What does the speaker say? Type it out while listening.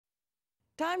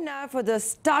Time now for the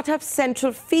Startup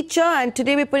Central feature, and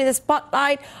today we're putting the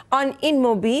spotlight on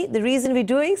InMobi. The reason we're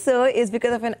doing so is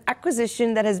because of an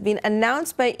acquisition that has been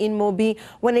announced by InMobi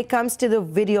when it comes to the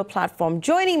video platform.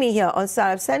 Joining me here on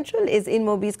Startup Central is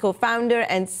InMobi's co-founder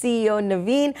and CEO,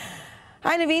 Naveen.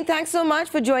 Hi Naveen, thanks so much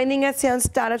for joining us here on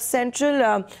Startup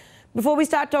Central. Before we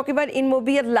start talking about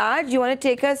InMobi at large, you want to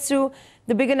take us through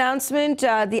the big announcement,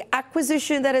 the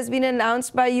acquisition that has been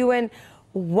announced by you, and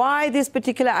why this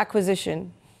particular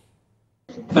acquisition?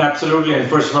 Absolutely, and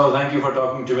first of all, thank you for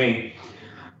talking to me.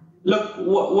 Look,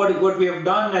 what we have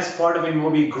done as part of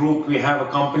InMobi Group, we have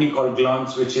a company called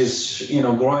Glance, which is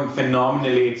growing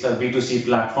phenomenally. It's a B2C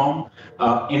platform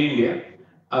in India,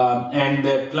 and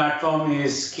the platform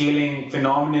is scaling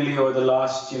phenomenally over the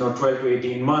last 12 to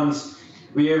 18 months.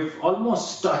 We have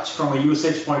almost touched, from a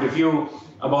usage point of view,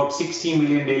 about 60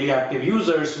 million daily active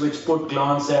users, which put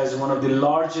Glance as one of the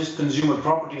largest consumer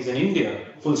properties in India,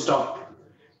 full stop.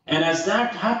 And as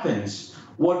that happens,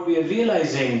 what we are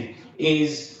realizing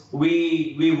is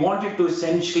we wanted to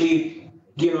essentially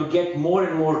get more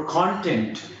and more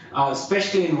content,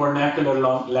 especially in vernacular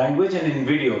language and in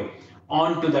video,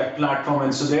 onto that platform.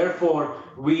 And so therefore,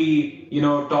 we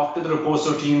talked to the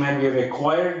Roposo team, and we have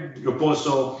acquired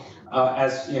Roposo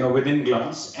within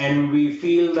Glance, and we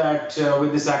feel that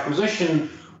with this acquisition,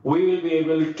 we will be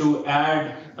able to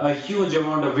add a huge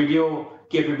amount of video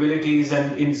capabilities,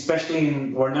 and especially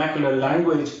in vernacular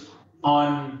language,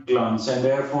 on Glance. And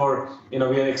therefore, we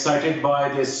are excited by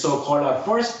this so-called our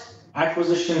first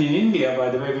acquisition in India. By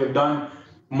the way, we have done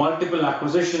multiple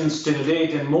acquisitions till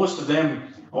date, and most of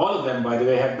them, all of them, by the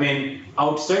way, have been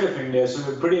outside of India. So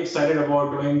we're pretty excited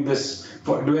about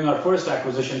doing our first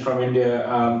acquisition from India,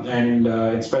 and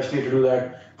especially to do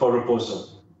that for Roposo.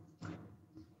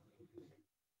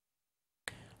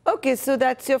 Okay, so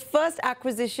that's your first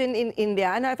acquisition in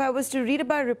India. Now, if I was to read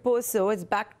about Roposo, it's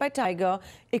backed by Tiger.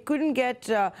 It couldn't get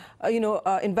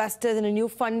investors in a new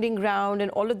funding round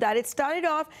and all of that. It started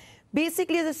off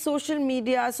basically as a social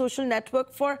media, social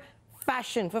network for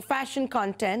fashion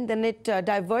content. Then it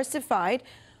diversified.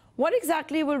 What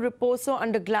exactly will Roposo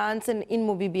under Glance and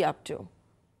InMobi be up to?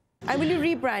 And will you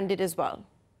rebrand it as well?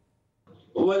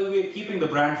 Well, we're keeping the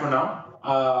brand for now.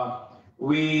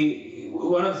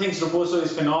 One of the things, Roposo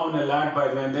is phenomenal at, by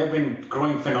the way, and they've been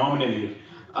growing phenomenally.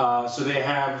 So they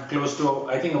have close to,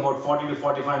 I think, about 40 to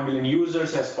 45 million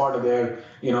users as part of their,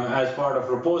 as part of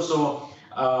Roposo.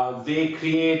 They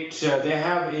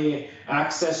have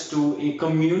access to a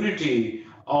community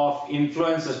of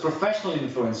influencers, professional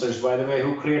influencers, by the way,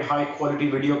 who create high quality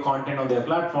video content on their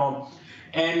platform.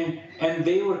 And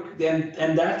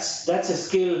that's a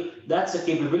skill, that's a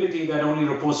capability that only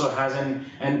Roposo has,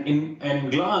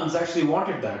 and Glance actually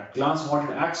wanted that. Glance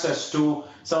wanted access to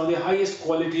some of the highest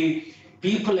quality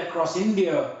people across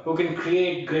India who can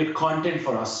create great content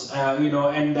for us,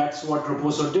 and that's what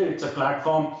Roposo did. It's a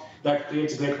platform that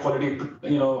creates great quality,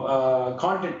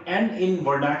 content, and in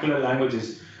vernacular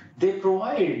languages. They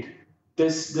provide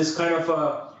this kind of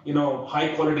high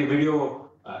quality video,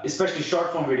 especially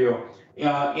short form video,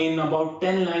 in about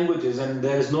 10 languages, and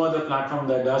there is no other platform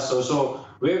that does so. So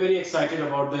we're very excited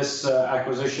about this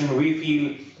acquisition. We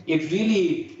feel it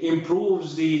really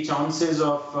improves the chances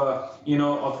of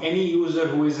of any user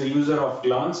who is a user of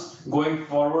Glance going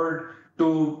forward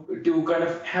to kind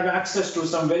of have access to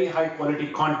some very high quality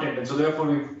content. And so therefore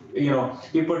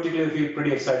we particularly feel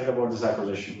pretty excited about this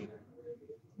acquisition.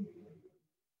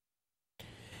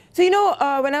 So,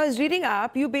 when I was reading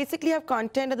up, you basically have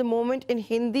content at the moment in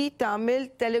Hindi, Tamil,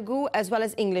 Telugu, as well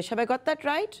as English. Have I got that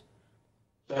right?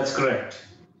 That's correct.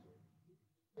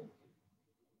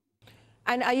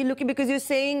 And are you looking, because you're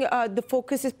saying the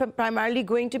focus is primarily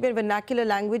going to be in vernacular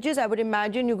languages, I would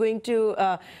imagine you're going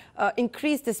to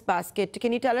increase this basket.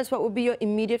 Can you tell us what would be your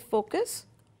immediate focus?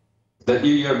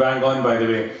 You're bang on, by the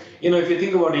way. If you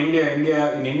think about India,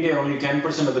 in India, only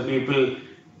 10% of the people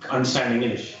understand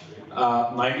English.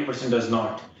 90% does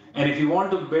not. And if you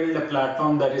want to build a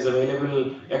platform that is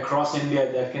available across India,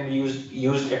 that can be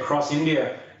used across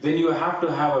India, then you have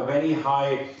to have a very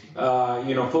high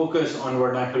focus on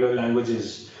vernacular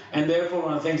languages. And therefore,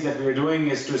 one of the things that we're doing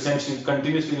is to essentially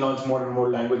continuously launch more and more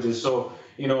languages. So,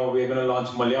 we're going to launch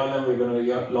Malayalam, we're going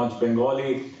to launch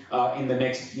Bengali in the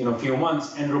next few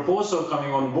months. And Roposo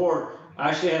coming on board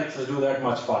actually helps us do that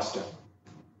much faster.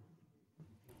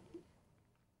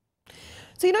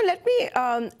 So, let me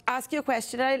ask you a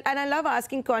question, and I love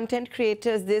asking content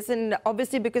creators this, and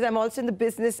obviously because I'm also in the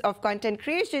business of content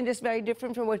creation, just very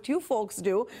different from what you folks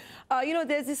do.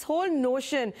 There's this whole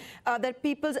notion that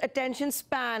people's attention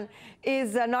span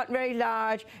is not very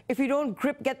large. If you don't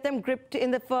get them gripped in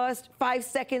the first 5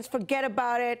 seconds, forget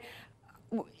about it.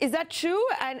 Is that true?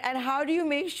 And how do you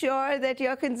make sure that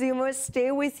your consumers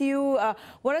stay with you?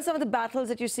 What are some of the battles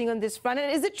that you're seeing on this front?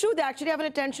 And is it true they actually have an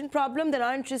attention problem? They're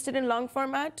not interested in long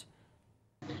format?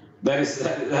 That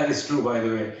is true, by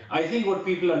the way. I think what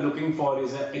people are looking for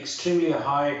is an extremely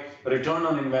high return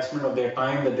on investment of their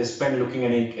time that they spend looking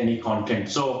at any content.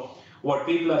 So what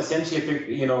people are essentially,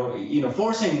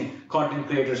 forcing content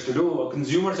creators to do, or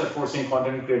consumers are forcing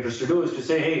content creators to do, is to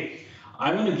say, hey,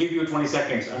 I'm going to give you 20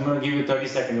 seconds, I'm going to give you 30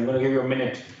 seconds, I'm going to give you a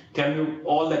minute, tell me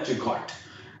all that you got.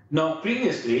 Now,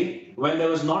 previously, when there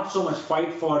was not so much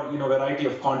fight for variety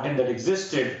of content that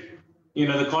existed,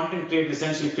 the content creator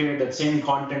essentially created that same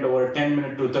content over 10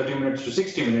 minutes to 30 minutes to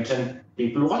 60 minutes, and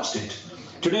people watched it.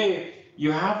 Today,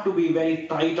 you have to be very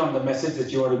tight on the message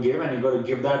that you want to give, and you've got to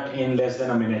give that in less than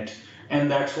a minute. And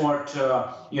that's what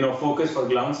focus for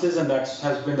Glance is, and that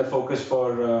has been the focus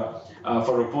for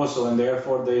Roposo, and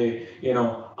therefore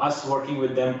us working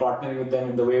with them, partnering with them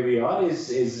in the way we are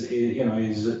is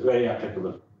very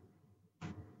applicable.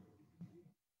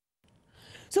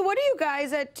 So what do you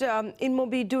guys at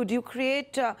InMobi do? Do you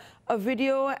create a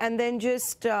video and then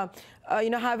just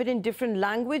have it in different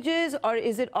languages, or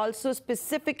is it also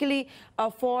specifically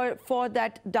for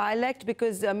that dialect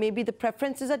because maybe the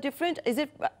preferences are different? Is it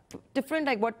different,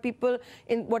 like what people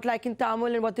like in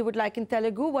Tamil and what they would like in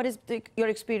Telugu? What is your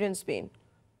experience been?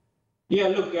 Yeah,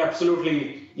 look,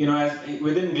 absolutely. As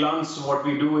within Glance, what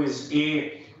we do is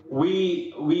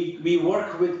we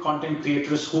work with content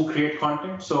creators who create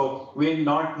content. So we're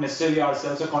not necessarily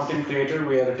ourselves a content creator.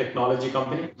 We are a technology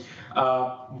company,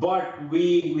 but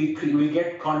we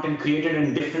get content created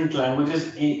in different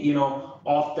languages,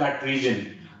 of that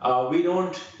region. We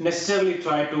don't necessarily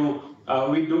try to.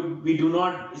 We do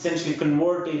not essentially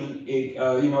convert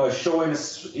a show in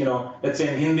let's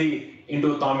say in Hindi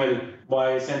into Tamil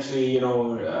by essentially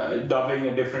dubbing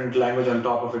a different language on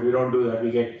top of it. We don't do that.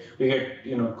 We get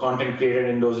content created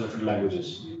in those different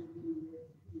languages.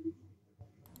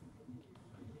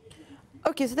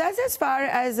 Okay, so that's as far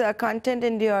as content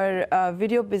in your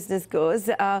video business goes.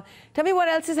 Tell me what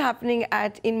else is happening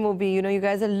at InMobi. You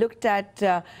guys are looked at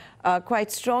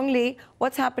quite strongly.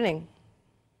 What's happening?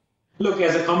 Look,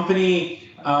 as a company,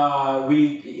 about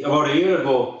a year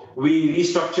ago, we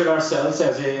restructured ourselves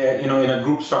as in a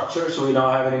group structure. So we now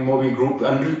have an InMobi group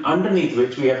underneath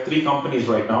which we have three companies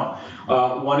right now.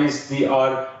 One is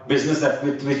our business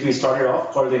with which we started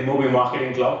off called the InMobi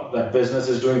Marketing Club. That business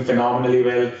is doing phenomenally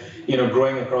well,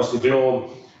 growing across the globe.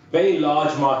 Very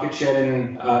large market share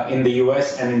in the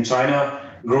US and in China,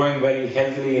 growing very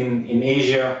healthily in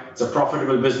Asia. It's a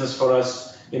profitable business for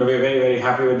us. We're very, very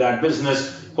happy with that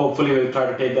business. Hopefully, we'll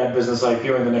try to take that business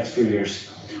IPO in the next few years.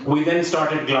 We then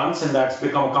started Glance, and that's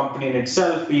become a company in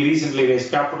itself. We recently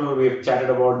raised capital. We've chatted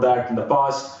about that in the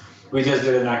past. We just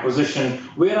did an acquisition.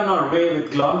 We're on our way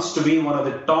with Glance to be one of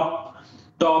the top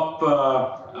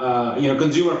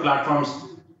consumer platforms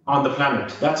on the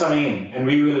planet. That's our aim, and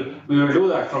we will do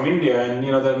that from India. And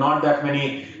there are not that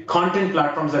many content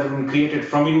platforms that have been created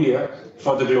from India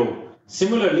for the globe.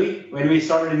 Similarly, when we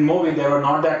started InMobi, there were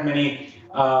not that many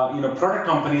product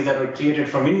companies that were created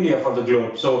from India for the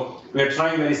globe. So we are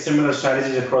trying very similar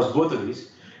strategies across both of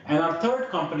these. And our third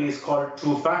company is called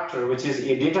True Factor, which is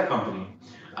a data company.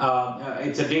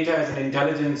 It's a data as an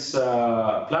intelligence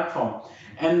platform.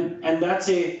 And that's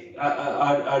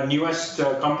our newest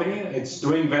company. It's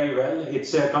doing very well.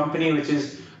 It's a company which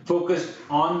is focused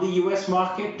on the US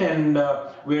market, and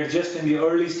we're just in the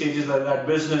early stages of that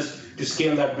business to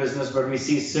scale that business, but we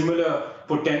see similar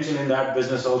potential in that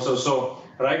business also. So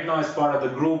right now, as part of the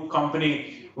group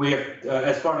company, we have,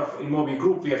 as part of InMobi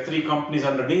Group, we have three companies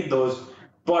underneath those.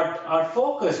 But our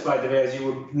focus, by the way, as you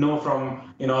would know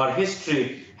from our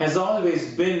history, has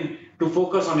always been to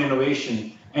focus on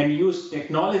innovation and use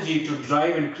technology to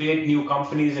drive and create new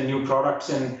companies and new products,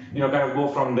 and kind of go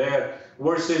from there,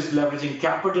 versus leveraging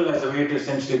capital as a way to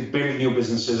essentially build new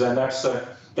businesses. And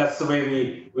that's the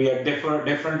way we are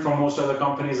different from most other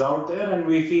companies out there, and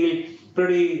we feel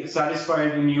pretty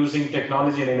satisfied in using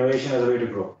technology and innovation as a way to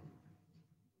grow.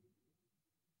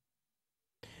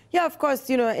 Yeah, of course,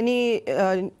 any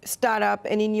startup,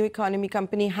 any new economy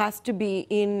company has to be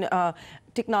in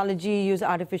technology, use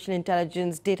artificial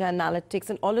intelligence, data analytics,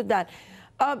 and all of that.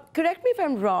 Correct me if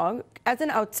I'm wrong, as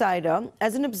an outsider,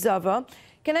 as an observer,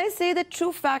 can I say that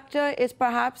True Factor is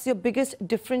perhaps your biggest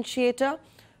differentiator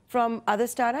from other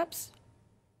startups?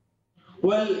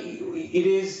 Well, it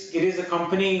is a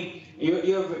company.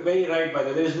 You're very right, by the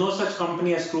way. There is no such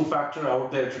company as True Factor out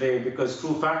there today, because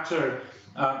True Factor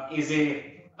is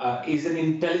an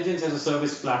intelligence as a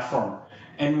service platform.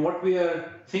 And what we are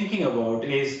thinking about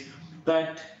is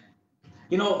that,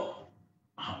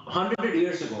 100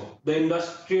 years ago, the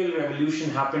Industrial Revolution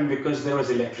happened because there was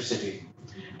electricity.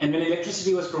 And when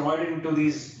electricity was provided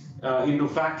into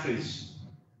factories,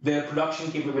 their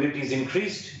production capabilities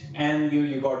increased, and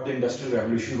you got the Industrial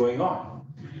Revolution going on.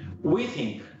 We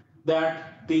think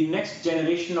that the next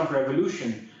generation of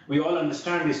revolution, we all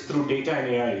understand, is through data and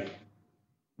AI.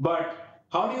 But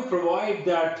how do you provide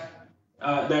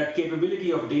that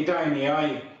capability of data and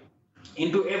AI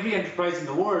into every enterprise in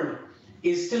the world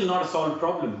is still not a solved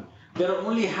problem. There are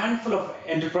only a handful of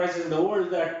enterprises in the world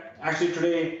that actually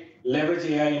today leverage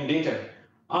AI and data.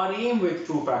 Our aim with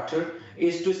TrueFactor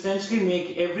is to essentially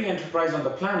make every enterprise on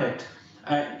the planet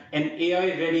an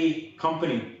AI-ready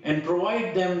company and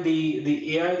provide them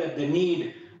the AI that they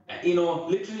need,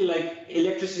 literally like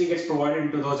electricity gets provided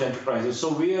into those enterprises.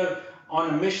 So we are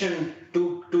on a mission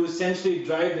to essentially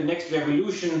drive the next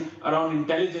revolution around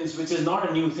intelligence, which is not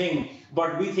a new thing,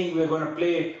 but we think we're going to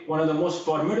play one of the most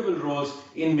formidable roles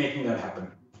in making that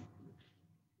happen.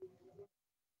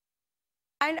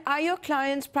 And are your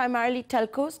clients primarily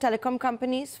telcos, telecom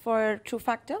companies for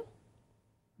TrueFactor?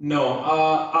 No,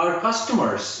 our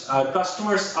customers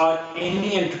are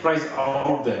any enterprise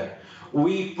out there.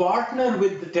 We partner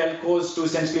with the telcos to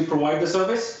essentially provide the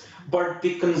service, but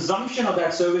the consumption of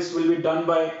that service will be done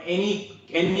by any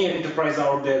enterprise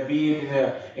out there, be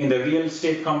it in the real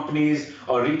estate companies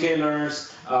or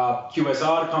retailers,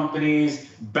 QSR companies,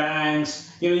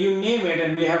 banks, you name it,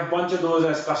 and we have a bunch of those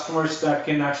as customers that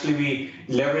can actually be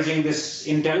leveraging this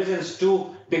intelligence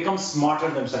to become smarter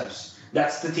themselves.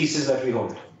 That's the thesis that we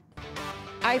hold.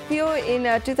 IPO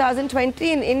in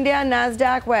 2020 in India,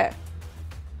 NASDAQ, where?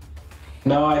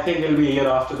 No, I think it'll be a year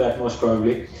after that, most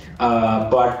probably.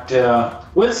 But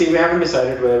we'll see. We haven't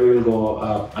decided where we will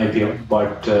go IPO,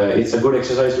 but it's a good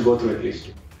exercise to go through at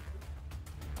least.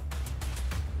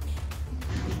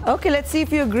 Okay, let's see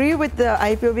if you agree with the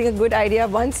IPO being a good idea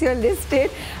once you're listed.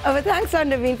 But thanks,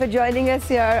 Naveen, for joining us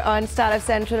here on Startup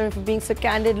Central and for being so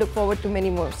candid. Look forward to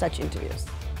many more such interviews.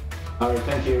 All right,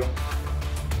 thank you.